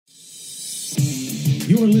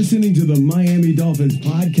You're listening to the Miami Dolphins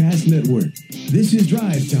Podcast Network. This is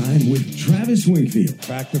Drive Time with Travis Wingfield.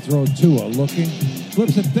 Back to throw Tua, looking,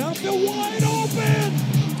 flips it downfield, wide open!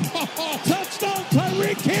 Touchdown,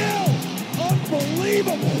 Tyreek Hill!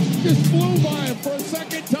 Unbelievable! Just flew by him for a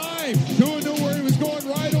second time. Tua knew where he was going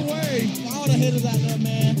right away. All the haters out there,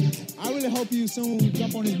 man. I really hope you soon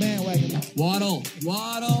jump on his bandwagon. Waddle.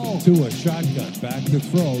 Tua, shotgun, back to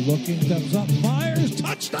throw, looking, steps up, fires,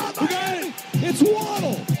 touchdown! Again! It's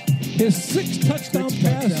Waddle! His sixth touchdown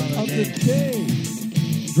pass of the day.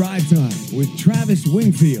 Drive Time with Travis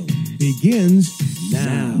Wingfield begins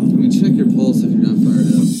now. Let me check your pulse if you're not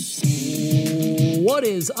fired up. What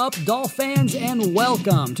is up, Dolph fans, and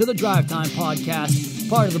welcome to the Drive Time Podcast,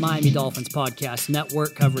 part of the Miami Dolphins Podcast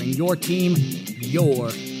Network, covering your team,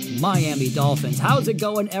 your Miami Dolphins. How's it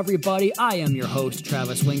going, everybody? I am your host,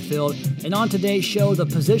 Travis Wingfield, and on today's show, the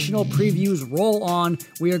positional previews roll on.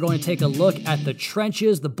 We are going to take a look at the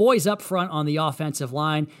trenches, the boys up front on the offensive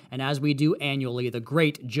line, and as we do annually, the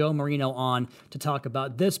great Joe Marino on to talk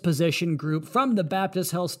about this position group from the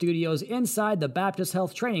Baptist Health Studios inside the Baptist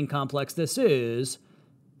Health Training Complex. This is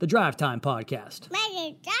the Drive Time Podcast.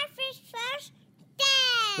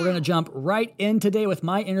 We're going to jump right in today with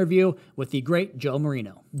my interview with the great Joe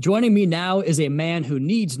Marino. Joining me now is a man who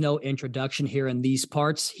needs no introduction here in these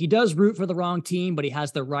parts. He does root for the wrong team, but he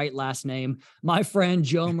has the right last name. My friend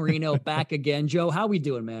Joe Marino back again. Joe, how we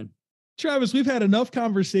doing, man? Travis, we've had enough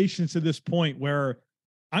conversations to this point where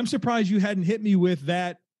I'm surprised you hadn't hit me with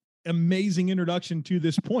that amazing introduction to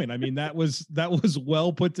this point. I mean, that was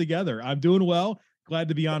well put together. I'm doing well. Glad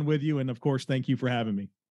to be on with you. And of course, thank you for having me.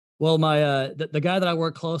 Well, my the guy that I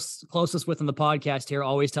work closest with in the podcast here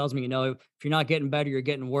always tells me, if you're not getting better, you're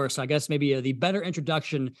getting worse. So I guess maybe the better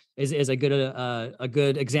introduction is a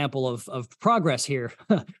good example of progress here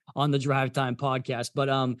on the Drive Time Podcast. But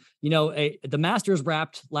the Masters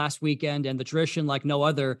wrapped last weekend, and the tradition like no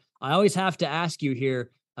other. I always have to ask you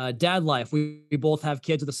here, dad life. We both have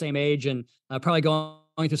kids of the same age, and probably going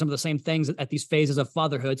through some of the same things at these phases of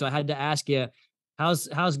fatherhood. So I had to ask you,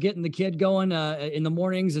 How's getting the kid going in the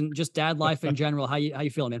mornings and just dad life in general? How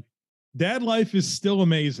you feeling, man? Dad life is still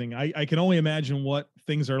amazing. I can only imagine what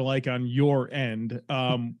things are like on your end.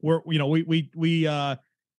 We're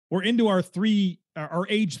into our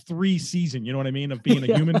age 3 season. You know what I mean, of being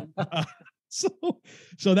a human.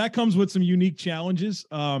 So that comes with some unique challenges.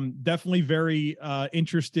 Definitely very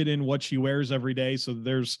interested in what she wears every day. So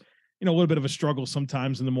there's a little bit of a struggle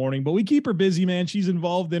sometimes in the morning, but we keep her busy, man. She's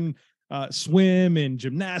involved in swim and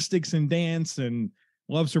gymnastics and dance and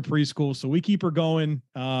loves her preschool. So we keep her going.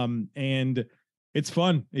 And it's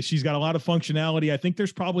fun. She's got a lot of functionality. I think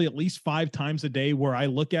there's probably at least 5 times a day where I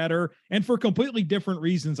look at her and for completely different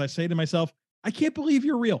reasons, I say to myself, I can't believe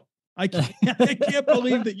you're real. I can't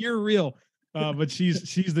believe that you're real. But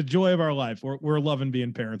she's the joy of our life. We're loving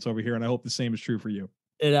being parents over here. And I hope the same is true for you.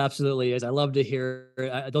 It absolutely is. I love to hear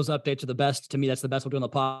those updates are the best. To me, that's the best. We're doing the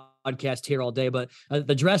podcast here all day. But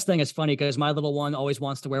the dress thing is funny because my little one always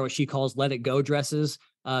wants to wear what she calls "let it go" dresses,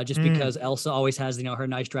 just because Elsa always has her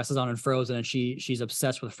nice dresses on in Frozen, and she's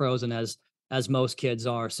obsessed with Frozen as most kids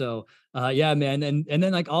are. So yeah, man. And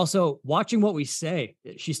then like also watching what we say,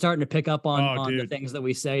 she's starting to pick up on the things that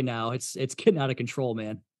we say now. It's getting out of control,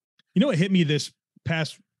 man. What hit me this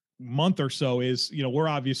past month or so is, we're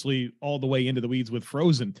obviously all the way into the weeds with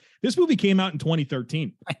Frozen. This movie came out in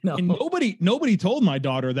 2013. I know. And nobody told my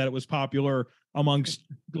daughter that it was popular amongst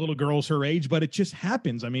little girls her age, but it just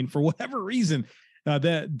happens. I mean, for whatever reason,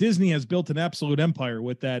 that Disney has built an absolute empire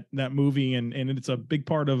with that movie, and it's a big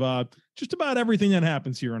part of just about everything that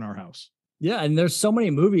happens here in our house. Yeah, and there's so many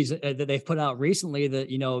movies that they've put out recently that,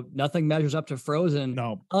 nothing measures up to Frozen.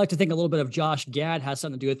 No. I like to think a little bit of Josh Gad has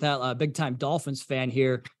something to do with that. Big-time Dolphins fan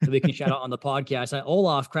here that we can shout out on the podcast.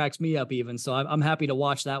 Olaf cracks me up even, so I'm happy to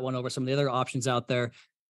watch that one over some of the other options out there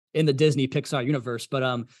in the Disney Pixar universe.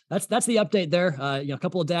 But that's the update there. A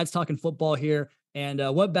couple of dads talking football here, and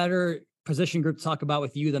what better position group to talk about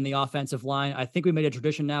with you than the offensive line. I think we made a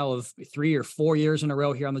tradition now of 3 or 4 years in a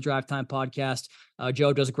row here on the Drive Time Podcast.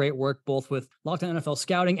 Joe does great work both with Locked On NFL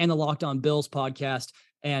Scouting and the Locked On Bills podcast.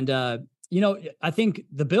 And, I think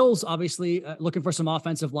the Bills obviously looking for some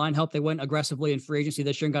offensive line help. They went aggressively in free agency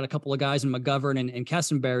this year and got a couple of guys in McGovern and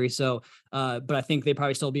Kessenberry. So, but I think they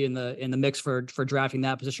probably still be in the mix for drafting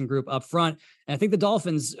that position group up front. And I think the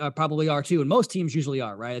Dolphins probably are too. And most teams usually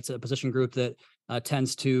are, right? It's a position group that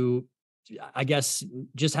tends to, I guess,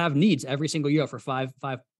 just have needs every single year for five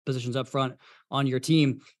positions up front on your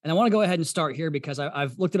team. And I want to go ahead and start here because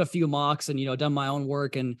I've looked at a few mocks and, done my own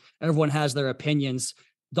work, and everyone has their opinions.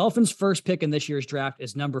 Dolphins' first pick in this year's draft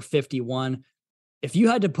is number 51. if you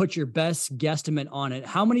had to put your best guesstimate on it,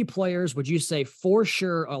 how many players would you say for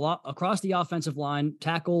sure a lot across the offensive line,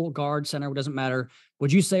 tackle, guard, center, it doesn't matter,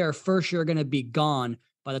 would you say are for sure going to be gone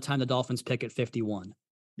by the time the Dolphins pick at 51?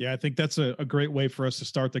 Yeah, I think that's a great way for us to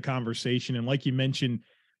start the conversation. And like you mentioned,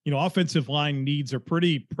 offensive line needs are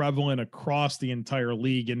pretty prevalent across the entire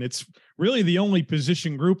league. And it's really the only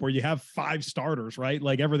position group where you have 5 starters, right?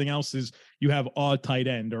 Like everything else is you have a tight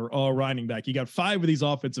end or a running back. You got 5 of these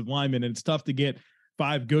offensive linemen, and it's tough to get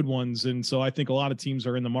 5 good ones. And so I think a lot of teams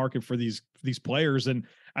are in the market for these players. And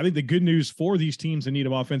I think the good news for these teams in need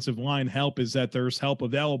of offensive line help is that there's help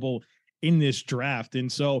available in this draft.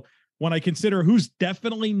 And so when I consider who's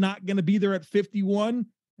definitely not going to be there at 51,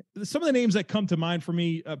 some of the names that come to mind for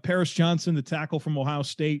me, Paris Johnson, the tackle from Ohio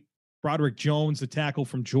State, Broderick Jones, the tackle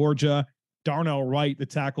from Georgia, Darnell Wright, the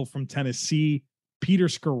tackle from Tennessee, Peter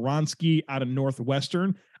Skoronski out of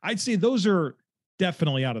Northwestern. I'd say those are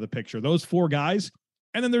definitely out of the picture, those 4 guys.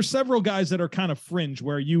 And then there's several guys that are kind of fringe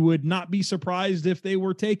where you would not be surprised if they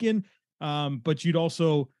were taken, but you'd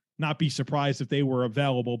also not be surprised if they were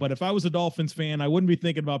available. But if I was a Dolphins fan, I wouldn't be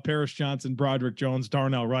thinking about Paris Johnson, Broderick Jones,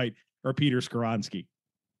 Darnell Wright, or Peter Skoronski.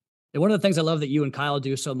 And one of the things I love that you and Kyle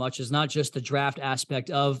do so much is not just the draft aspect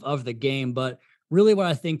of the game, but really what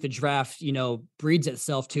I think the draft, breeds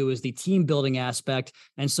itself to is the team building aspect.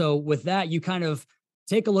 And so with that, you kind of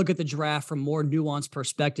take a look at the draft from more nuanced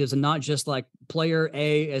perspectives and not just like player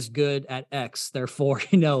A is good at X, therefore,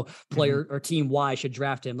 player or team Y should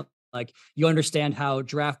draft him. Like you understand how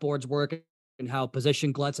draft boards work and how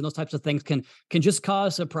position gluts and those types of things can just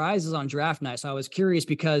cause surprises on draft night. So I was curious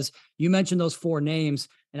because you mentioned those 4 names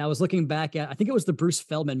and I was looking back at, I think it was the Bruce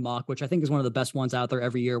Feldman mock, which I think is one of the best ones out there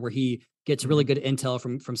every year where he gets really good intel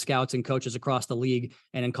from scouts and coaches across the league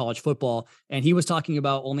and in college football. And he was talking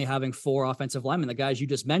about only having 4 offensive linemen, the guys you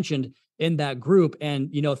just mentioned in that group. And,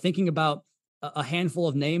 thinking about a handful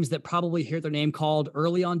of names that probably hear their name called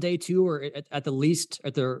early on day 2 or at the least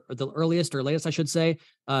at the earliest or latest, I should say,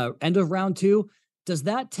 end of round 2. Does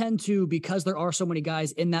that tend to, because there are so many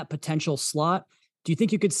guys in that potential slot, do you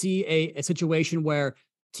think you could see a situation where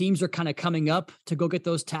teams are kind of coming up to go get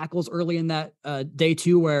those tackles early in that day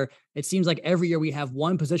 2, where it seems like every year we have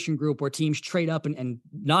one position group where teams trade up and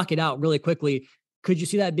knock it out really quickly? Could you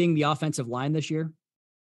see that being the offensive line this year?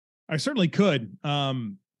 I certainly could.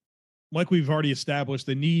 Like we've already established,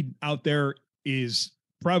 the need out there is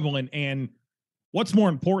prevalent. And what's more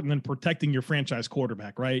important than protecting your franchise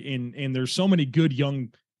quarterback, right? And there's so many good young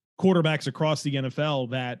quarterbacks across the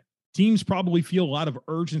NFL that teams probably feel a lot of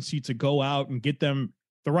urgency to go out and get them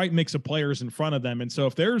the right mix of players in front of them. And so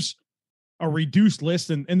if there's a reduced list,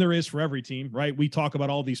 and there is for every team, right? We talk about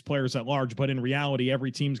all these players at large, but in reality,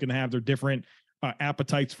 every team's going to have their different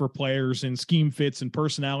appetites for players and scheme fits and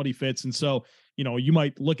personality fits. And so, you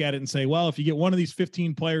might look at it and say, well, if you get one of these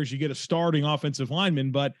 15 players, you get a starting offensive lineman,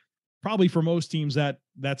 but probably for most teams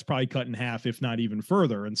that's probably cut in half, if not even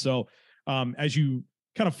further. And so as you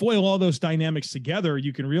kind of foil all those dynamics together,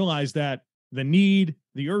 you can realize that the need,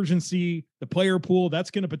 the urgency, the player pool, that's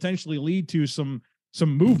going to potentially lead to some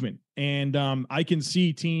movement. And I can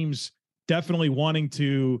see teams definitely wanting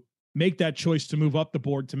to make that choice to move up the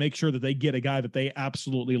board to make sure that they get a guy that they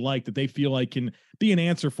absolutely like, that they feel like can be an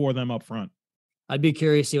answer for them up front. I'd be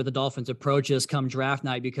curious to see what the Dolphins' approach is come draft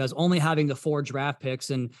night, because only having the 4 draft picks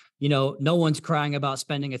and, no one's crying about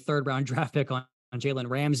spending a 3rd round draft pick on Jalen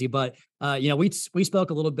Ramsey. But, we spoke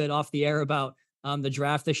a little bit off the air about the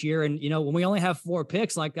draft this year. And, when we only have 4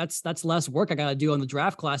 picks, like that's less work I got to do on the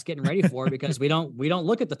draft class getting ready for it, because we don't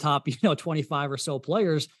look at the top, 25 or so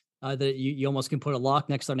players that you almost can put a lock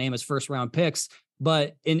next to their name as 1st round picks.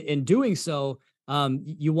 But in doing so,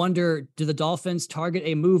 you wonder, do the Dolphins target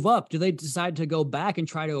a move up? Do they decide to go back and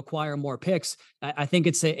try to acquire more picks? I think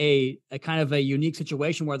it's a kind of a unique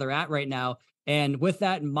situation where they're at right now. And with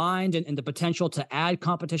that in mind, and the potential to add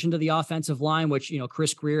competition to the offensive line, which,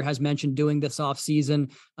 Chris Greer has mentioned doing this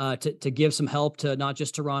offseason to give some help to not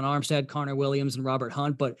just Teron Armstead, Connor Williams, and Robert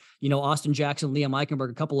Hunt, but, Austin Jackson, Liam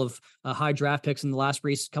Eichenberg, a couple of high draft picks in the last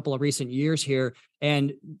couple of recent years here.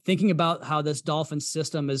 And thinking about how this Dolphins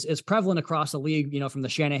system is prevalent across the league, from the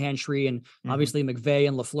Shanahan tree and obviously McVay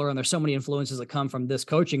and LaFleur, and there's so many influences that come from this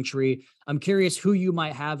coaching tree. I'm curious who you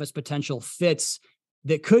might have as potential fits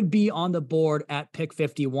that could be on the board at pick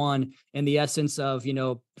 51 in the essence of,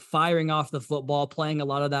 firing off the football, playing a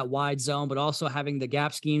lot of that wide zone, but also having the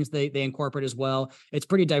gap schemes they incorporate as well. It's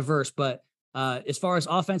pretty diverse, but as far as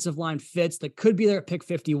offensive line fits that could be there at pick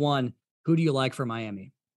 51, who do you like for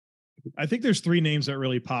Miami? I think there's 3 names that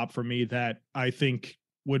really pop for me that I think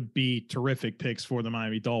would be terrific picks for the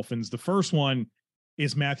Miami Dolphins. The first one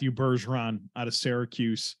is Matthew Bergeron out of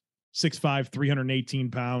Syracuse. 6'5",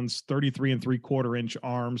 318 pounds, 33 3/4 inch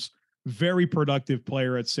arms, very productive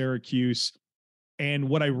player at Syracuse. And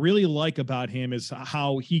what I really like about him is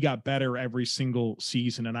how he got better every single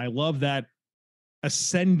season. And I love that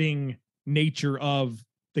ascending nature of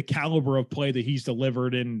the caliber of play that he's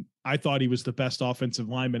delivered. And I thought he was the best offensive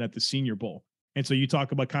lineman at the Senior Bowl. And so you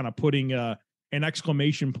talk about kind of putting an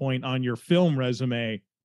exclamation point on your film resume.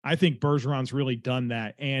 I think Bergeron's really done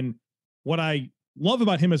that. And what I love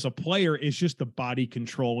about him as a player is just the body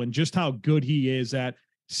control and just how good he is at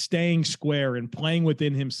staying square and playing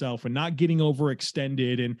within himself and not getting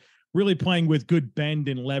overextended and really playing with good bend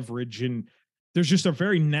and leverage. And there's just a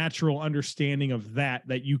very natural understanding of that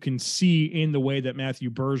you can see in the way that Matthew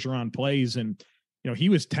Bergeron plays. And, he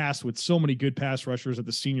was tasked with so many good pass rushers at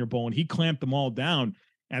the Senior Bowl, and he clamped them all down.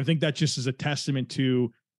 And I think that just is a testament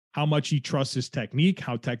to how much he trusts his technique,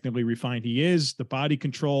 how technically refined he is, the body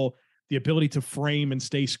control, the ability to frame and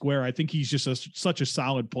stay square. I think he's just such a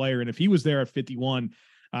solid player. And if he was there at 51,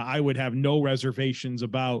 I would have no reservations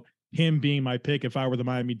about him being my pick if I were the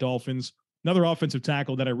Miami Dolphins. Another offensive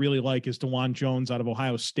tackle that I really like is DeJuan Jones out of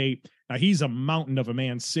Ohio State. Now, he's a mountain of a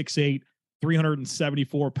man, 6'8",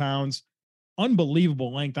 374 pounds.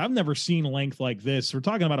 Unbelievable length. I've never seen length like this. We're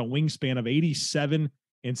talking about a wingspan of 87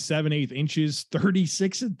 7/8 inches,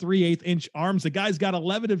 36 3/8 inch arms. The guy's got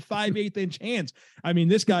 11 5/8 inch hands. I mean,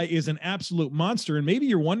 this guy is an absolute monster. And maybe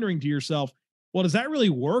you're wondering to yourself, well, does that really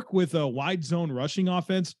work with a wide zone rushing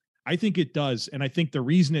offense? I think it does. And I think the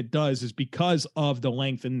reason it does is because of the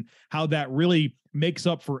length and how that really makes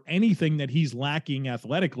up for anything that he's lacking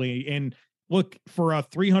athletically. And look, for a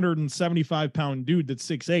 375-pound dude that's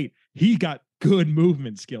 6'8", he got good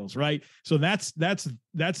movement skills, right? So that's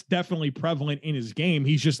definitely prevalent in his game.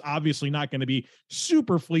 He's just obviously not going to be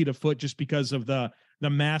super fleet of foot just because of the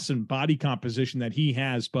mass and body composition that he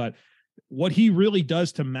has. But what he really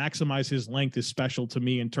does to maximize his length is special to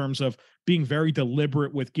me in terms of being very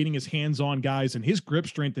deliberate with getting his hands on guys, and his grip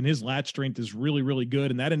strength and his latch strength is really, really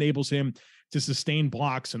good. And that enables him to sustain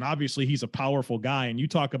blocks. And obviously he's a powerful guy. And you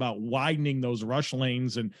talk about widening those rush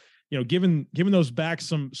lanes and, giving those backs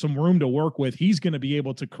some room to work with, he's going to be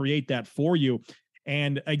able to create that for you.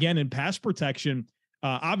 And again, in pass protection,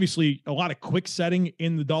 obviously a lot of quick setting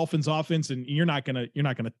in the Dolphins offense, and you're not going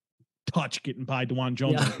to touch getting by DeJuan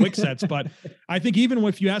Jones on quick sets. But I think even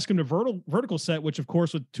if you ask him to vertical set, which of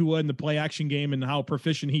course with Tua in the play action game and how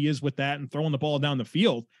proficient he is with that and throwing the ball down the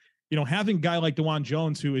field, having a guy like DeJuan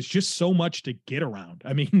Jones, who is just so much to get around.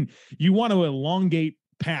 I mean, you want to elongate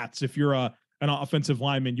paths. If you're an offensive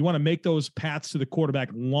lineman, you want to make those paths to the quarterback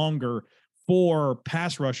longer for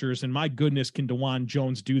pass rushers. And my goodness, can DeJuan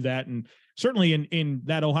Jones do that? And certainly in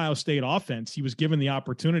that Ohio State offense, he was given the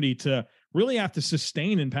opportunity to really have to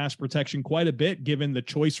sustain in pass protection quite a bit, given the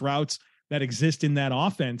choice routes that exist in that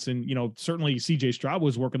offense. And, certainly CJ Stroud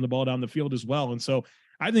was working the ball down the field as well. And so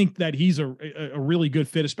I think that he's a really good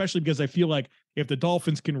fit, especially because I feel like if the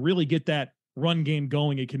Dolphins can really get that run game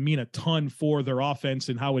going, it can mean a ton for their offense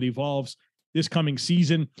and how it evolves this coming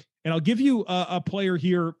season. And I'll give you a player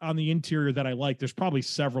here on the interior that I like. There's probably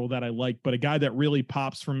several that I like, but a guy that really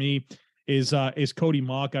pops for me is Cody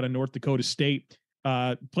Mauch out of North Dakota State.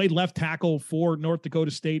 Played left tackle for North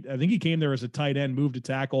Dakota State. I think he came there as a tight end, moved to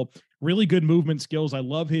tackle. Really good movement skills. I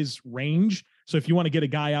love his range. So if you want to get a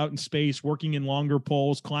guy out in space, working in longer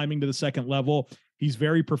poles, climbing to the second level, he's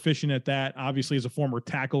very proficient at that. Obviously, as a former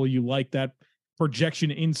tackle, you like that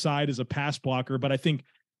projection inside as a pass blocker. But I think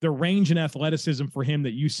the range and athleticism for him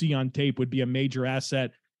that you see on tape would be a major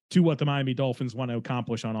asset to what the Miami Dolphins want to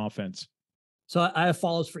accomplish on offense. So I have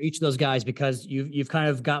follows for each of those guys because you've kind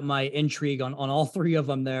of got my intrigue on all three of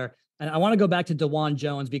them there. And I want to go back to DeJuan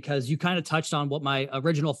Jones because you kind of touched on what my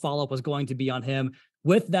original follow-up was going to be on him,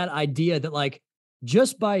 with that idea that, like,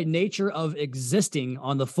 just by nature of existing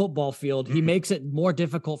on the football field, he makes it more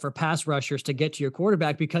difficult for pass rushers to get to your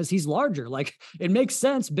quarterback because he's larger. Like, it makes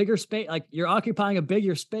sense, bigger space, like you're occupying a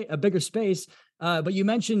bigger space. But you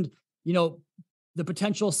mentioned, the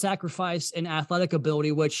potential sacrifice in athletic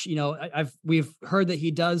ability, which, we've heard that he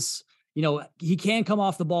does, he can come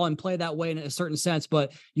off the ball and play that way in a certain sense,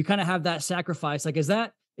 but you kind of have that sacrifice. Like,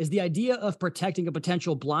 is the idea of protecting a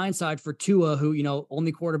potential blind side for Tua, who,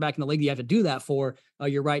 only quarterback in the league you have to do that for,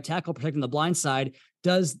 your right tackle, protecting the blind side.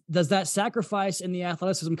 Does that sacrifice in the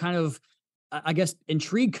athleticism kind of, I guess,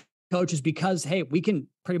 intrigue coaches because, hey, we can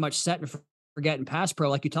pretty much set and forget in pass pro,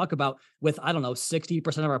 like you talk about with,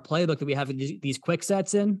 60% of our playbook that we have these quick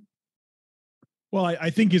sets in? Well, I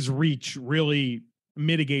think his reach really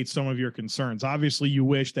mitigates some of your concerns. Obviously, you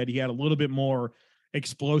wish that he had a little bit more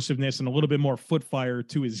explosiveness and a little bit more foot fire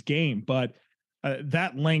to his game, but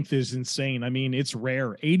That length is insane. I mean, it's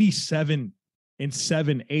rare. 87 and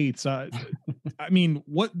 7/8. I mean,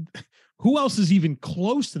 who else is even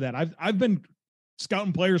close to that? I've been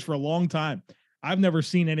scouting players for a long time. I've never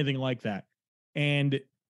seen anything like that. And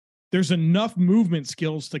there's enough movement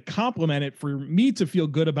skills to complement it for me to feel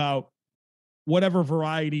good about whatever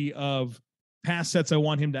variety of pass sets I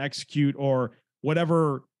want him to execute, or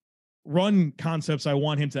whatever run concepts I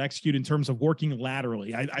want him to execute in terms of working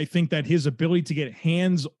laterally. I think that his ability to get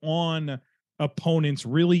hands on opponents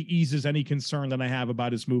really eases any concern that I have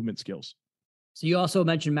about his movement skills. So you also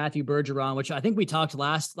mentioned Matthew Bergeron, which I think we talked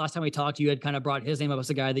last time we talked, you had kind of brought his name up as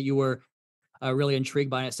a guy that you were really intrigued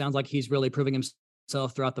by. And it sounds like he's really proving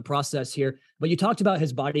himself throughout the process here. But you talked about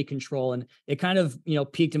his body control, and it kind of,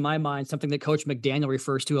 piqued in my mind something that Coach McDaniel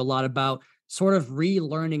refers to a lot about, sort of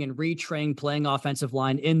relearning and retraining playing offensive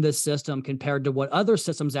line in this system compared to what other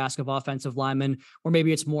systems ask of offensive linemen, or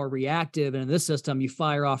maybe it's more reactive. And in this system, you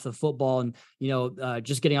fire off the football, and,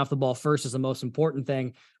 just getting off the ball first is the most important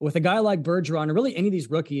thing. With a guy like Bergeron, and really any of these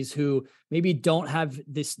rookies who maybe don't have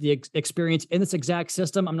the experience in this exact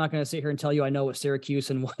system, I'm not going to sit here and tell you I know what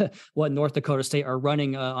Syracuse and what North Dakota State are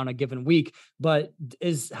running on a given week, but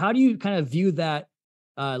how do you kind of view that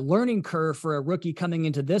learning curve for a rookie coming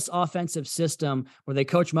into this offensive system where they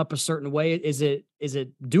coach him up a certain way? Is it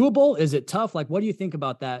doable? Is it tough? Like, what do you think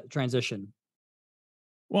about that transition?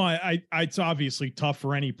 Well, it's obviously tough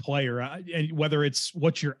for any player, whether it's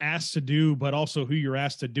what you're asked to do, but also who you're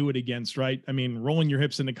asked to do it against, right? I mean, rolling your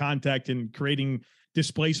hips into contact and creating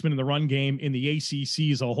displacement in the run game in the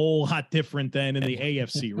ACC is a whole lot different than in the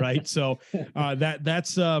AFC, right? So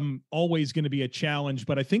that's always going to be a challenge.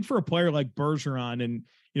 But I think for a player like Bergeron, and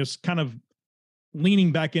kind of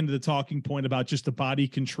leaning back into the talking point about just the body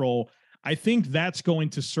control, I think that's going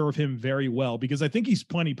to serve him very well, because I think he's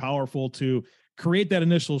plenty powerful to create that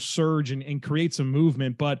initial surge and create some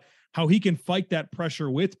movement, but how he can fight that pressure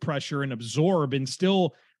with pressure and absorb and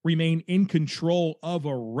still remain in control of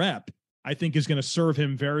a rep, I think is going to serve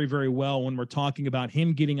him very, very well when we're talking about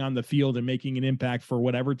him getting on the field and making an impact for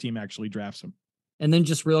whatever team actually drafts him. And then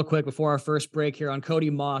just real quick before our first break here on Cody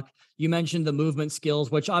Mock, you mentioned the movement skills,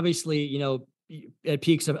 which obviously, it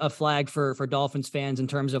peaks a flag for Dolphins fans in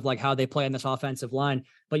terms of like how they play in this offensive line.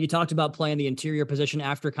 But you talked about playing the interior position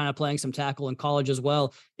after kind of playing some tackle in college as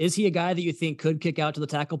well. Is he a guy that you think could kick out to the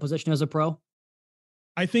tackle position as a pro?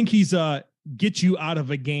 I think he's a get you out of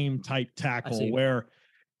a game type tackle, where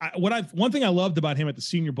one thing I loved about him at the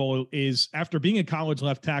Senior Bowl is after being a college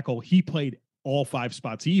left tackle, he played all 5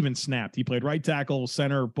 spots. He even snapped. He played right tackle,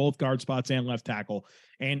 center, both guard spots, and left tackle.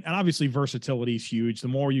 And obviously versatility is huge. The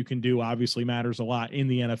more you can do obviously matters a lot in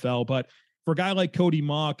the NFL. But for a guy like Cody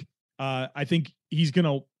Mock, I think he's going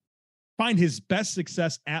to find his best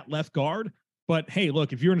success at left guard. But hey,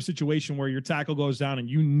 look, if you're in a situation where your tackle goes down and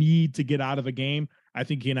you need to get out of a game, I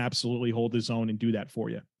think he can absolutely hold his own and do that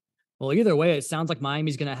for you. Well, either way, it sounds like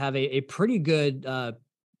Miami's going to have a pretty good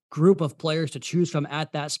group of players to choose from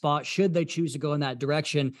at that spot, should they choose to go in that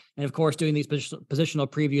direction. And of course, doing these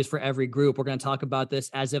positional previews for every group, we're going to talk about this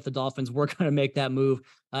as if the Dolphins were going to make that move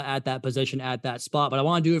at that position, at that spot. But I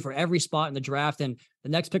want to do it for every spot in the draft. And the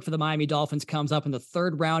next pick for the Miami Dolphins comes up in the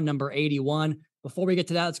 3rd round, number 81. Before we get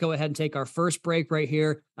to that, let's go ahead and take our first break right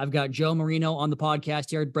here. I've got Joe Marino on the podcast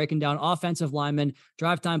here, breaking down offensive linemen,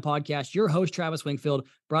 Drive Time Podcast. Your host, Travis Wingfield,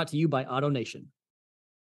 brought to you by Auto Nation.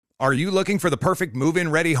 Are you looking for the perfect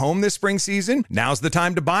move-in ready home this spring season? Now's the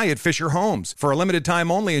time to buy at Fisher Homes. For a limited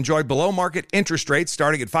time only, enjoy below-market interest rates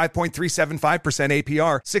starting at 5.375%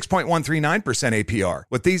 APR, 6.139% APR.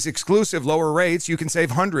 With these exclusive lower rates, you can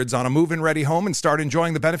save hundreds on a move-in ready home and start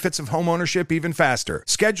enjoying the benefits of home ownership even faster.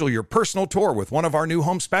 Schedule your personal tour with one of our new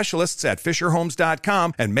home specialists at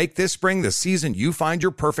FisherHomes.com and make this spring the season you find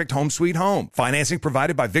your perfect home sweet home. Financing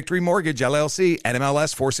provided by Victory Mortgage, LLC,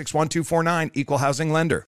 NMLS 461249, Equal Housing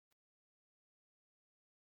Lender.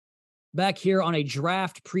 Back here on a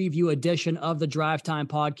draft preview edition of the Drive Time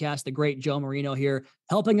Podcast, the great Joe Marino here,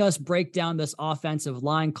 helping us break down this offensive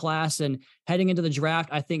line class. And heading into the draft,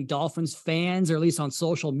 I think Dolphins fans, or at least on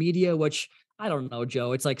social media, which I don't know,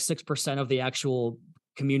 Joe, it's like 6% of the actual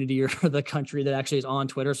community or the country that actually is on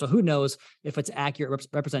Twitter. So who knows if it's accurate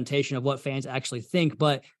representation of what fans actually think.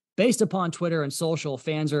 But based upon Twitter and social,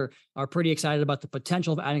 fans are pretty excited about the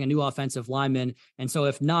potential of adding a new offensive lineman. And so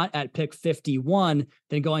if not at pick 51,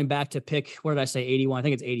 then going back to pick, what did I say, 81? I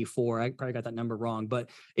think it's 84. I probably got that number wrong. But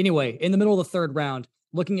anyway, in the middle of the 3rd round,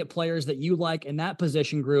 looking at players that you like in that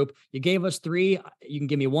position group, you gave us 3. You can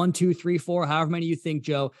give me 1, 2, 3, 4, however many you think,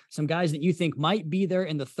 Joe. Some guys that you think might be there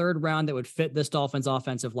in the 3rd round that would fit this Dolphins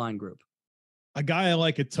offensive line group. A guy I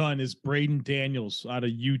like a ton is Braden Daniels out of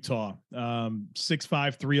Utah.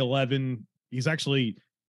 6'5", 311. He's actually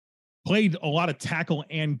played a lot of tackle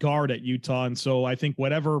and guard at Utah. And so I think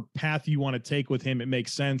whatever path you want to take with him, it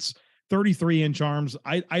makes sense. 33-inch arms.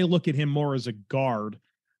 I look at him more as a guard,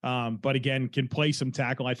 but again, can play some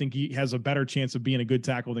tackle. I think he has a better chance of being a good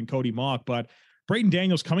tackle than Cody Mock. But Braden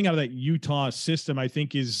Daniels coming out of that Utah system, I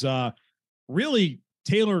think is really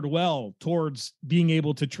tailored well towards being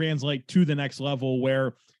able to translate to the next level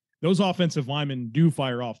where those offensive linemen do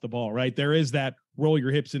fire off the ball, right? There is that roll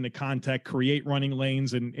your hips into contact, create running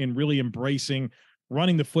lanes, and really embracing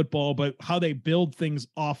running the football, but how they build things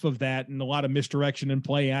off of that and a lot of misdirection and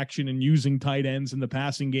play action and using tight ends in the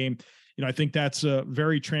passing game. I think that's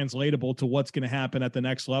very translatable to what's going to happen at the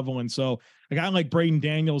next level. And so a guy like Braden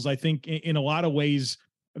Daniels, I think in a lot of ways,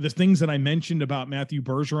 the things that I mentioned about Matthew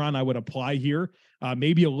Bergeron, I would apply here.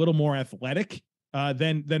 Maybe a little more athletic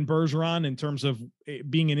than Bergeron in terms of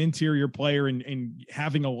being an interior player and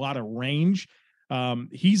having a lot of range.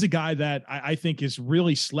 He's a guy that I think is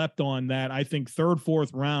really slept on, that I think third,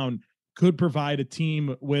 fourth round could provide a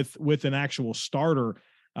team with an actual starter.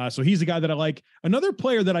 So he's a guy that I like. Another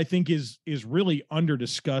player that I think is really under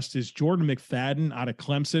discussed is Jordan McFadden out of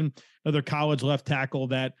Clemson, another college left tackle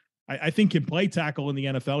that I think can play tackle in the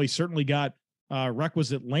NFL. He certainly got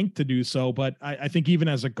requisite length to do so, but I think even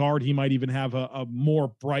as a guard, he might even have a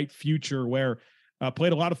more bright future where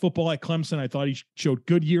played a lot of football at Clemson. I thought he showed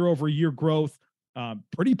good year-over-year growth,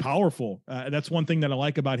 pretty powerful. That's one thing that I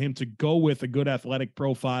like about him, to go with a good athletic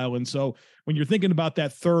profile. And so when you're thinking about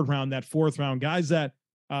that third round, that fourth round, guys that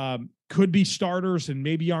could be starters and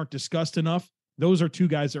maybe aren't discussed enough, those are two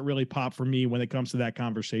guys that really pop for me when it comes to that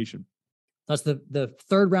conversation. That's the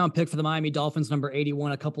third round pick for the Miami Dolphins, number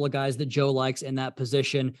 81, a couple of guys that Joe likes in that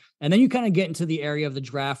position. And then you kind of get into the area of the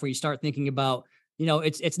draft where you start thinking about,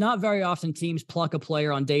 it's not very often teams pluck a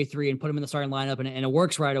player on day 3 and put him in the starting lineup and it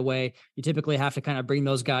works right away. You typically have to kind of bring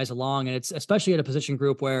those guys along. And it's especially at a position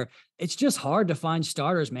group where it's just hard to find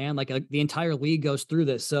starters, man. Like the entire league goes through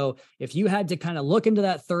this. So if you had to kind of look into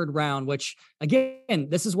that third round, which again,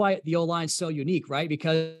 this is why the O-line is so unique, right?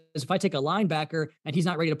 Because if I take a linebacker and he's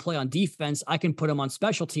not ready to play on defense, I can put him on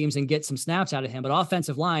special teams and get some snaps out of him. But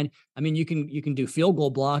offensive line, I mean, you can do field goal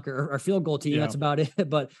block or field goal team. Yeah. That's about it.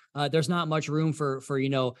 But there's not much room for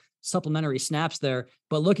supplementary snaps there.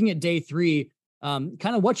 But looking at day 3, kind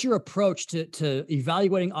of what's your approach to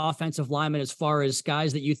evaluating offensive linemen as far as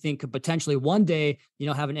guys that you think could potentially one day,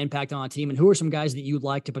 have an impact on a team, and who are some guys that you'd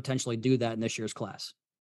like to potentially do that in this year's class?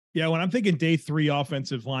 Yeah, when I'm thinking day 3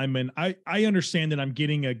 offensive lineman, I understand that I'm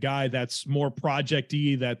getting a guy that's more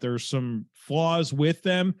project-y, that there's some flaws with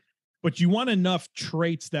them, but you want enough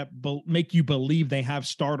traits that make you believe they have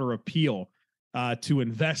starter appeal to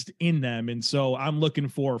invest in them. And so I'm looking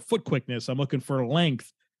for foot quickness. I'm looking for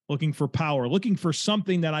length, looking for power, looking for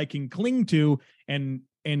something that I can cling to and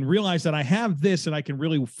realize that I have this and I can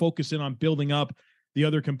really focus in on building up the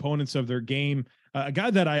other components of their game. A guy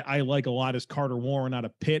that I like a lot is Carter Warren out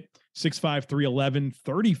of Pitt, 6'5", 311,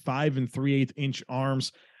 35 and 3/8 inch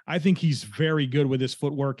arms. I think he's very good with his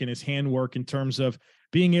footwork and his handwork in terms of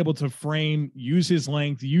being able to frame, use his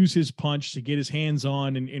length, use his punch to get his hands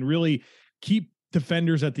on and really keep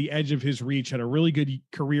defenders at the edge of his reach. Had a really good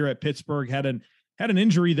career at Pittsburgh, had an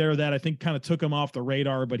injury there that I think kind of took him off the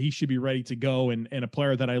radar, but he should be ready to go. And a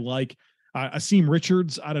player that I like, Asim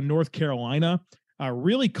Richards out of North Carolina,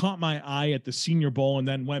 really caught my eye at the Senior Bowl and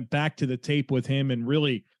then went back to the tape with him and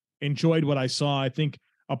really enjoyed what I saw. I think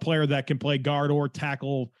a player that can play guard or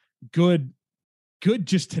tackle, good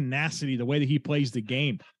just tenacity, the way that he plays the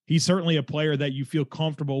game. He's certainly a player that you feel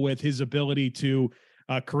comfortable with his ability to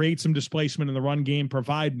create some displacement in the run game,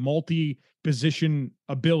 provide multi-position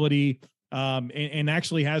ability, and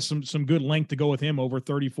actually has some good length to go with him, over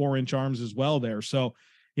 34-inch arms as well there. So,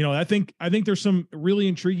 I think there's some really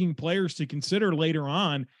intriguing players to consider later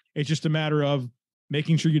on. It's just a matter of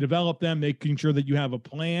making sure you develop them, making sure that you have a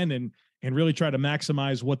plan and really try to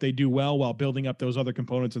maximize what they do well while building up those other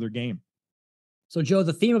components of their game. So, Joe,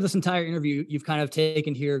 the theme of this entire interview you've kind of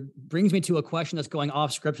taken here brings me to a question that's going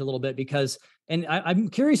off script a little bit because, and I'm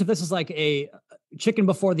curious if this is like a chicken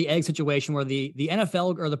before the egg situation where the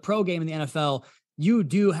NFL or the pro game in the NFL, you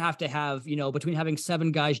do have to have, between having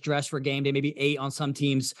 7 guys dressed for game day, maybe 8 on some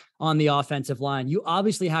teams on the offensive line, you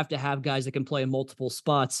obviously have to have guys that can play in multiple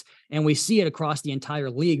spots. And we see it across the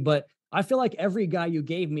entire league. But I feel like every guy you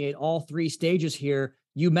gave me at all 3 stages here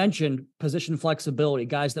you mentioned position flexibility,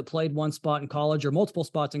 guys that played one spot in college or multiple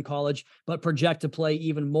spots in college, but project to play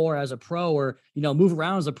even more as a pro or, move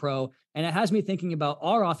around as a pro. And it has me thinking about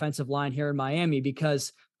our offensive line here in Miami,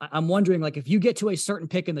 because I'm wondering, like, if you get to a certain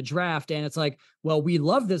pick in the draft and it's like, well, we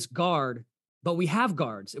love this guard, but we have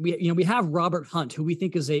guards. We have Robert Hunt, who we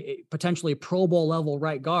think is a potentially Pro Bowl level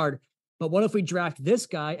right guard. But what if we draft this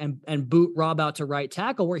guy and boot Rob out to right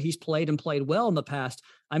tackle, where he's played well in the past?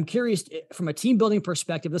 I'm curious from a team building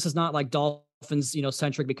perspective. This is not like Dolphins,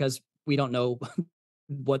 centric, because we don't know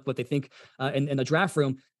what they think in the draft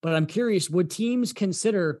room. But I'm curious, would teams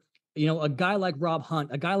consider, a guy like Rob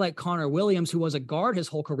Hunt, a guy like Connor Williams, who was a guard his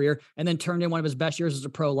whole career and then turned in one of his best years as a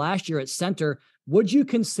pro last year at center? Would you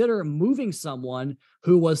consider moving someone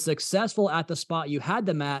who was successful at the spot you had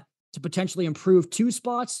them at to potentially improve two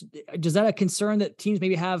spots? Does that a concern that teams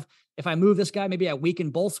maybe have? If I move this guy, maybe I weaken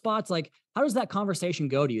both spots. Like, how does that conversation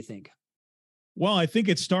go, do you think? Well, I think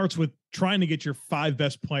it starts with trying to get your 5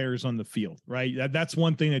 best players on the field, right? That's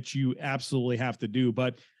one thing that you absolutely have to do.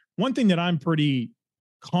 But one thing that I'm pretty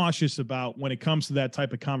cautious about when it comes to that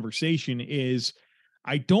type of conversation is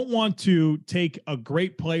I don't want to take a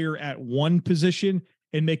great player at one position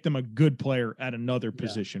and make them a good player at another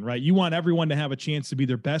position, right? You want everyone to have a chance to be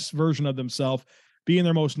their best version of themselves, be in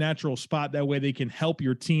their most natural spot. That way they can help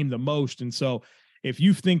your team the most. And so if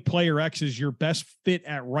you think player X is your best fit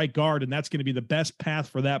at right guard, and that's going to be the best path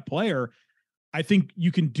for that player, I think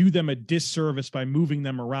you can do them a disservice by moving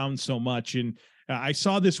them around so much. And I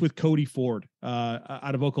saw this with Cody Ford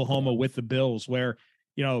out of Oklahoma with the Bills, where,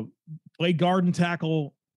 played guard and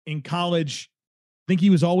tackle in college. I think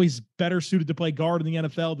he was always better suited to play guard in the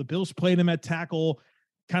NFL. The Bills played him at tackle,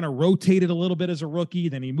 kind of rotated a little bit as a rookie.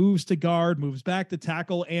 Then he moves to guard, moves back to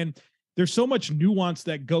tackle. And there's so much nuance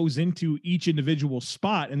that goes into each individual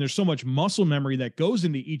spot. And there's so much muscle memory that goes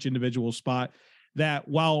into each individual spot that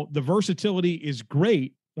while the versatility is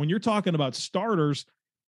great, when you're talking about starters,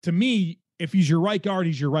 to me, if he's your right guard,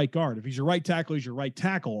 he's your right guard. If he's your right tackle, he's your right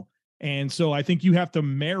tackle. And so I think you have to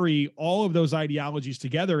marry all of those ideologies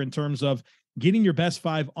together in terms of getting your best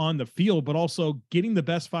 5 on the field, but also getting the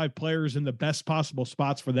best 5 players in the best possible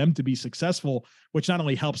spots for them to be successful, which not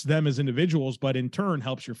only helps them as individuals, but in turn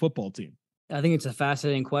helps your football team. I think it's a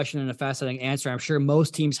fascinating question and a fascinating answer. I'm sure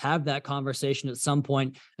most teams have that conversation at some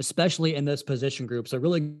point, especially in this position group. So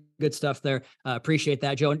really good stuff there. Appreciate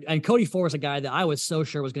that, Joe. And Cody Ford is a guy that I was so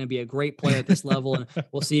sure was going to be a great player at this level. And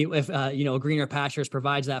we'll see if, Greener Pastures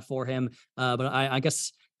provides that for him. But I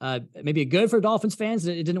guess maybe good for Dolphins fans.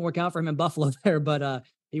 It didn't work out for him in Buffalo there, but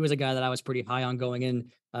he was a guy that I was pretty high on going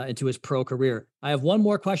into his pro career. I have one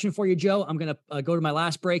more question for you, Joe. I'm going to go to my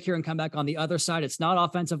last break here and come back on the other side. It's not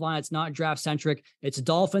offensive line. It's not draft centric. It's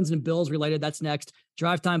Dolphins and Bills related. That's next.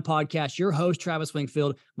 Drive Time Podcast. Your host, Travis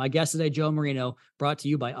Wingfield. My guest today, Joe Marino, brought to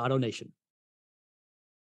you by Auto Nation.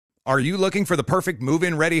 Are you looking for the perfect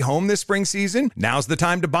move-in ready home this spring season? Now's the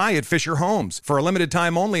time to buy at Fisher Homes. For a limited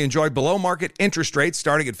time only, enjoy below-market interest rates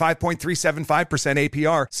starting at 5.375%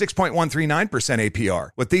 APR, 6.139% APR.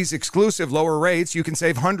 With these exclusive lower rates, you can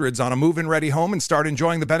save hundreds on a move-in ready home and start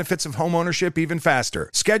enjoying the benefits of home ownership even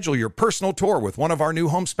faster. Schedule your personal tour with one of our new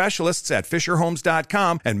home specialists at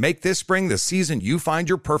FisherHomes.com and make this spring the season you find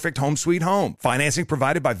your perfect home sweet home. Financing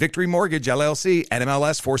provided by Victory Mortgage, LLC,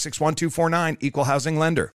 NMLS 461249, Equal Housing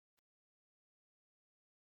Lender.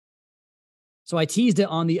 So I teased it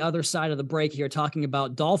on the other side of the break here, talking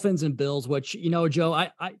about Dolphins and Bills, which, Joe,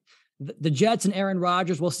 the Jets and Aaron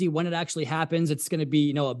Rodgers, we'll see when it actually happens. It's going to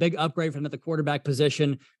be, a big upgrade for them at the quarterback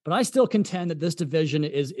position. But I still contend that this division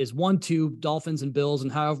is 1-2 Dolphins and Bills,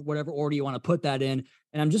 and whatever order you want to put that in.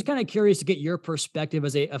 And I'm just kind of curious to get your perspective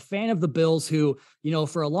as a fan of the Bills who,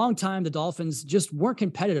 for a long time, the Dolphins just weren't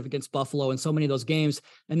competitive against Buffalo in so many of those games.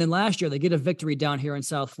 And then last year they get a victory down here in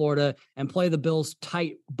South Florida and play the Bills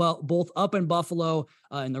tight, both up in Buffalo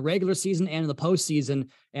in the regular season and in the postseason.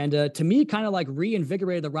 And to me, kind of like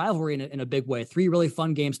reinvigorated the rivalry in a big way. 3 really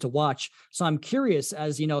fun games to watch. So I'm curious,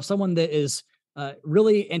 as someone that is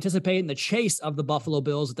really anticipating the chase of the Buffalo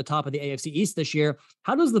Bills at the top of the AFC East this year,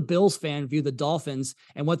 how does the Bills fan view the Dolphins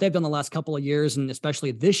and what they've done the last couple of years, and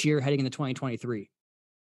especially this year heading into 2023?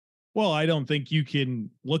 Well, I don't think you can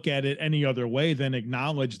look at it any other way than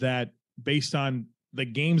acknowledge that based on the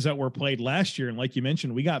games that were played last year, and like you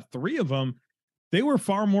mentioned, we got 3 of them, they were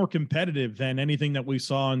far more competitive than anything that we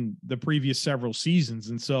saw in the previous several seasons.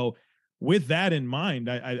 And so with that in mind,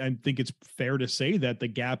 I think it's fair to say that the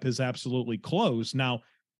gap has absolutely closed. Now,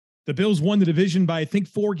 the Bills won the division by, I think,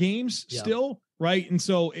 4 games still, right? And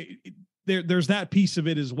so there's that piece of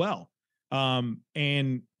it as well.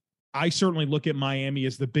 And I certainly look at Miami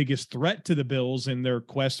as the biggest threat to the Bills in their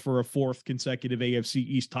quest for a fourth consecutive AFC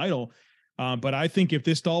East title. But I think if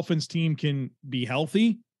this Dolphins team can be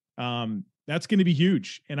healthy, that's going to be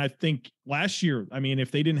huge. And I think last year, I mean,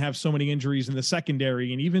 if they didn't have so many injuries in the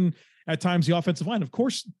secondary and even at times the offensive line, of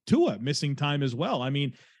course, Tua missing time as well. I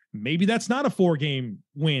mean, maybe that's not a 4-game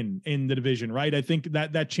win in the division, right? I think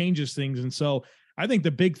that changes things. And so I think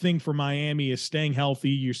the big thing for Miami is staying healthy.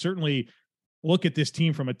 You certainly look at this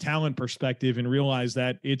team from a talent perspective and realize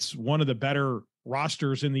that it's one of the better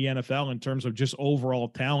rosters in the NFL in terms of just overall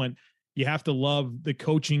talent. You have to love the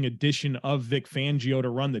coaching addition of Vic Fangio to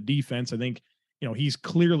run the defense. I think, he's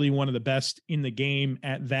clearly one of the best in the game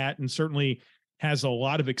at that, and certainly has a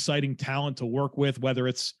lot of exciting talent to work with, whether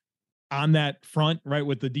it's on that front, right,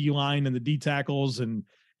 with the D line and the D tackles, and,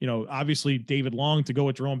 obviously David Long to go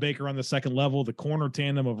with Jerome Baker on the second level. The corner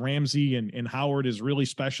tandem of Ramsey and Howard is really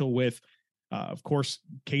special with, of course,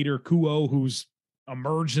 Kader Kuo, who's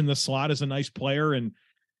emerged in the slot as a nice player. And,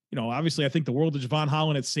 obviously I think the world of Javon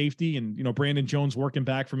Holland at safety, and, Brandon Jones working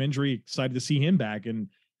back from injury, excited to see him back. And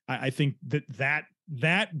I think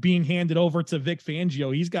that being handed over to Vic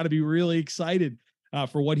Fangio, he's got to be really excited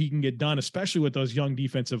for what he can get done, especially with those young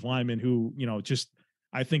defensive linemen who,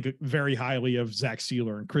 I think very highly of Zach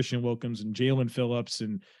Sealer and Christian Wilkins and Jalen Phillips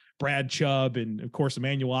and Brad Chubb, and of course,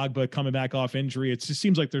 Emmanuel Ogbah coming back off injury. It just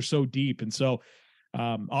seems like they're so deep. And so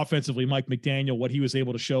offensively, Mike McDaniel, what he was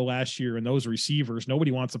able to show last year, and those receivers,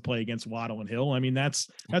 nobody wants to play against Waddle and Hill. I mean, that's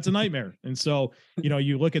a nightmare. And so,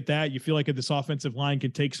 you look at that, you feel like if this offensive line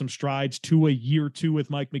can take some strides to a year 2 with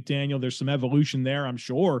Mike McDaniel, there's some evolution there, I'm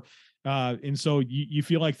sure. And so you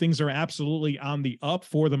feel like things are absolutely on the up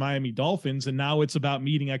for the Miami Dolphins. And now it's about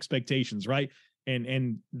meeting expectations, right?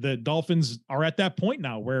 And the Dolphins are at that point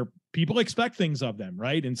now where people expect things of them,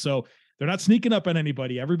 right? And so they're not sneaking up on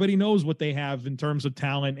anybody. Everybody knows what they have in terms of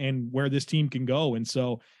talent and where this team can go. And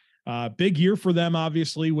so big year for them,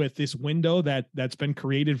 obviously, with this window that's been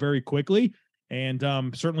created very quickly. And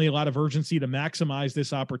certainly a lot of urgency to maximize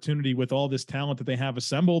this opportunity with all this talent that they have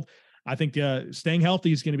assembled. I think staying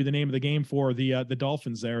healthy is going to be the name of the game for the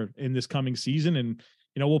Dolphins there in this coming season. And,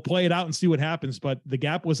 we'll play it out and see what happens, but the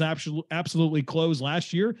gap was absolutely closed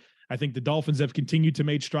last year. I think the Dolphins have continued to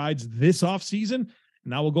make strides this offseason.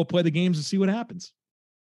 Now we'll go play the games and see what happens.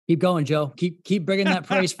 Keep going, Joe. Keep bringing that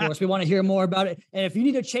praise for us. We want to hear more about it. And if you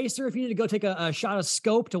need a chaser, if you need to go take a shot of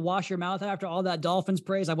scope to wash your mouth after all that Dolphins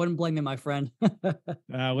praise, I wouldn't blame you, my friend.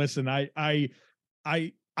 Listen, I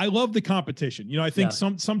love the competition. I think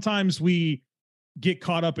sometimes we get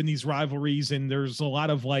caught up in these rivalries, and there's a lot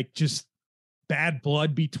of just bad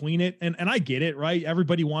blood between it. And I get it, right?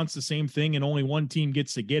 Everybody wants the same thing and only one team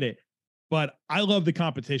gets to get it. But I love the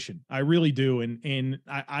competition. I really do. And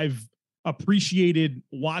I've appreciated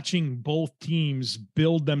watching both teams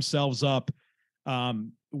build themselves up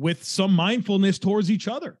with some mindfulness towards each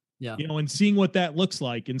other, and seeing what that looks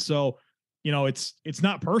like. And so, it's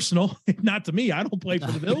not personal, not to me. I don't play for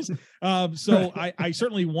the Bills. So I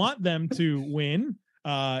certainly want them to win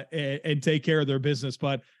and take care of their business,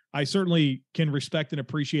 but I certainly can respect and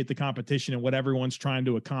appreciate the competition and what everyone's trying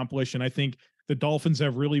to accomplish. And I think the Dolphins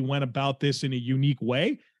have really went about this in a unique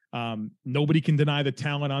way. Nobody can deny the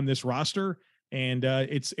talent on this roster, and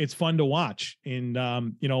it's fun to watch. And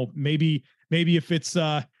maybe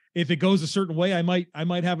if it goes a certain way, I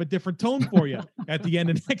might have a different tone for you at the end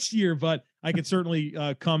of next year. But I could certainly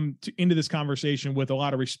come into this conversation with a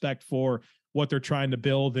lot of respect for what they're trying to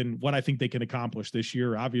build and what I think they can accomplish this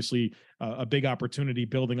year. Obviously, a big opportunity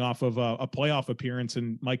building off of a playoff appearance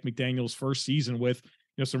in Mike McDaniel's first season with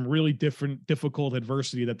some really difficult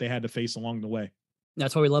adversity that they had to face along the way.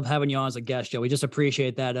 That's why we love having you on as a guest, Joe. We just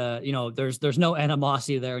appreciate that. There's no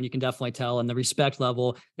animosity there, and you can definitely tell. And the respect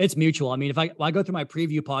level, it's mutual. I mean, if I go through my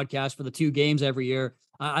preview podcast for the 2 games every year,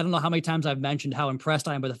 I don't know how many times I've mentioned how impressed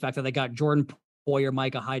I am by the fact that they got Jordan Poyer,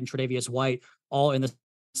 Micah Hyde, and Tre'Davious White all in the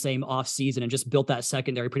same off season and just built that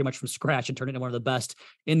secondary pretty much from scratch and turned it into one of the best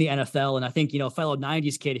in the NFL. And I think, fellow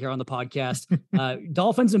 90s kid here on the podcast,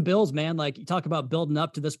 Dolphins and Bills, man, you talk about building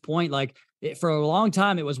up to this point, for a long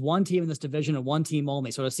time, it was one team in this division and one team only.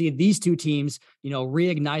 So to see these 2 teams,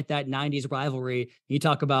 reignite that 90s rivalry, you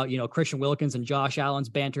talk about, Christian Wilkins and Josh Allen's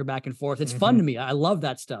banter back and forth. It's fun to me. I love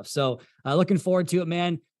that stuff. So looking forward to it,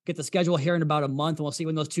 man. Get the schedule here in about a month, and we'll see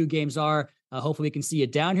when those 2 games are. Hopefully we can see you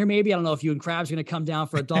down here. Maybe, I don't know if you and Crab's going to come down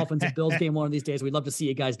for a Dolphins and Bills game one of these days. We'd love to see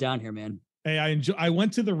you guys down here, man. Hey, I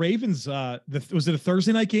went to the Ravens. Was it a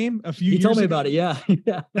Thursday night game a few years ago? You told me about it. Yeah.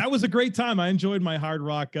 That was a great time. I enjoyed my Hard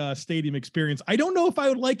Rock Stadium experience. I don't know if I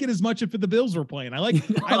would like it as much if the Bills were playing. I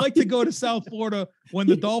like to go to South Florida when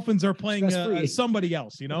the Dolphins are playing somebody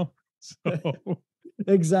else, So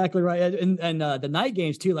Exactly right. And the night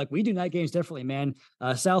games too. Like we do night games differently, man.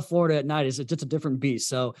 South Florida at night is just a different beast.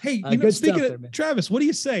 So hey, good speaking stuff of there, man. Travis, what do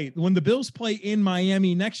you say when the Bills play in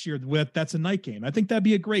Miami next year? That's a night game. I think that'd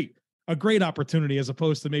be a great opportunity as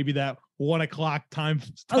opposed to maybe that 1 o'clock time.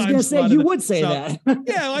 I was going to say you would say that.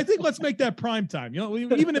 Yeah, I think let's make that prime time.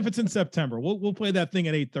 Even if it's in September, we'll play that thing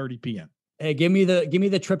at 8:30 p.m. Hey, give me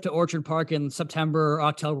the trip to Orchard Park in September or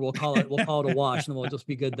October. We'll call it a wash, and we'll just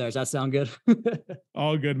be good there. Does that sound good?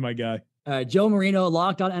 All good, my guy. All right, Joe Marino,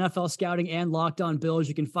 Locked On NFL Scouting and Locked On Bills.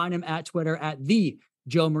 You can find him at Twitter at the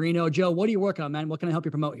Joe Marino. Joe, what are you working on, man? What can I help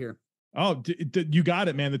you promote here? Oh, you got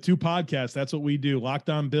it, man. The 2 podcasts. That's what we do. Locked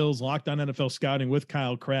On Bills, Locked On NFL Scouting with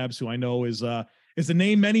Kyle Krabs, who I know is a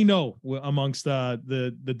name many know amongst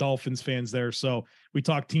the Dolphins fans there. So we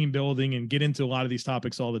talk team building and get into a lot of these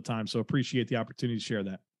topics all the time. So appreciate the opportunity to share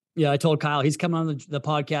that. Yeah, I told Kyle he's coming on the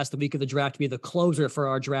podcast the week of the draft to be the closer for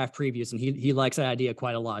our draft previews, and he likes that idea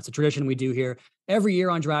quite a lot. It's a tradition we do here every year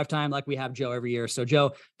on draft time, like we have Joe every year. So,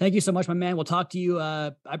 Joe, thank you so much, my man. We'll talk to you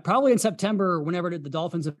probably in September, whenever the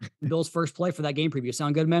Dolphins and Bills first play for that game preview.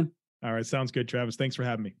 Sound good, man? All right, sounds good, Travis. Thanks for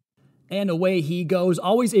having me. And away he goes.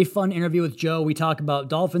 Always a fun interview with Joe. We talk about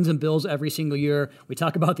Dolphins and Bills every single year. We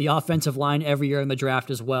talk about the offensive line every year in the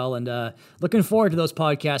draft as well. And looking forward to those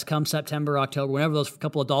podcasts come September, October, whenever those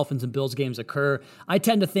couple of Dolphins and Bills games occur. I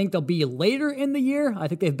tend to think they'll be later in the year. I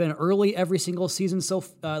think they've been early every single season so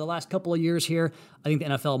the last couple of years here. I think the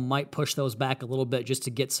NFL might push those back a little bit just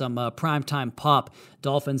to get some primetime pop.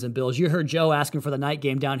 Dolphins and Bills. You heard Joe asking for the night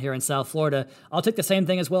game down here in South Florida. I'll take the same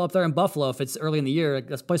thing as well up there in Buffalo if it's early in the year.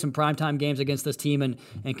 Let's play some primetime games against this team and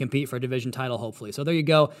compete for a division title, hopefully. So there you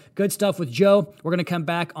go. Good stuff with Joe. We're going to come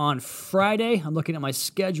back on Friday. I'm looking at my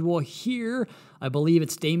schedule here. I believe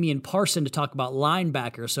it's Damian Parson to talk about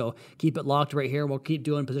linebacker. So keep it locked right here. We'll keep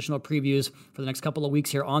doing positional previews for the next couple of weeks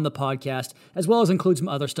here on the podcast, as well as include some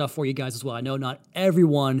other stuff for you guys as well. I know not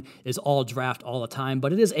everyone is all draft all the time,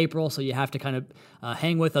 but it is April, so you have to kind of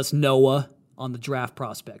hang with us, Noah, on the draft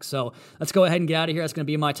prospects. So let's go ahead and get out of here. That's going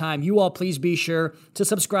to be my time. You all please be sure to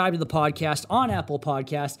subscribe to the podcast on Apple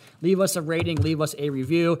Podcasts. Leave us a rating, leave us a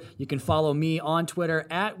review. You can follow me on Twitter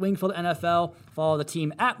at Wingfield NFL. Follow the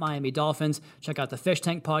team at Miami Dolphins. Check out the Fish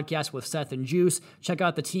Tank podcast with Seth and Juice. Check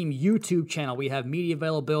out the team YouTube channel. We have media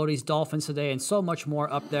availabilities, Dolphins Today, and so much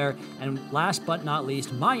more up there. And last but not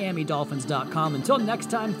least, MiamiDolphins.com. Until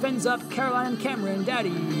next time, fins up, Caroline and Cameron,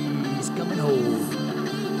 Daddy's coming home.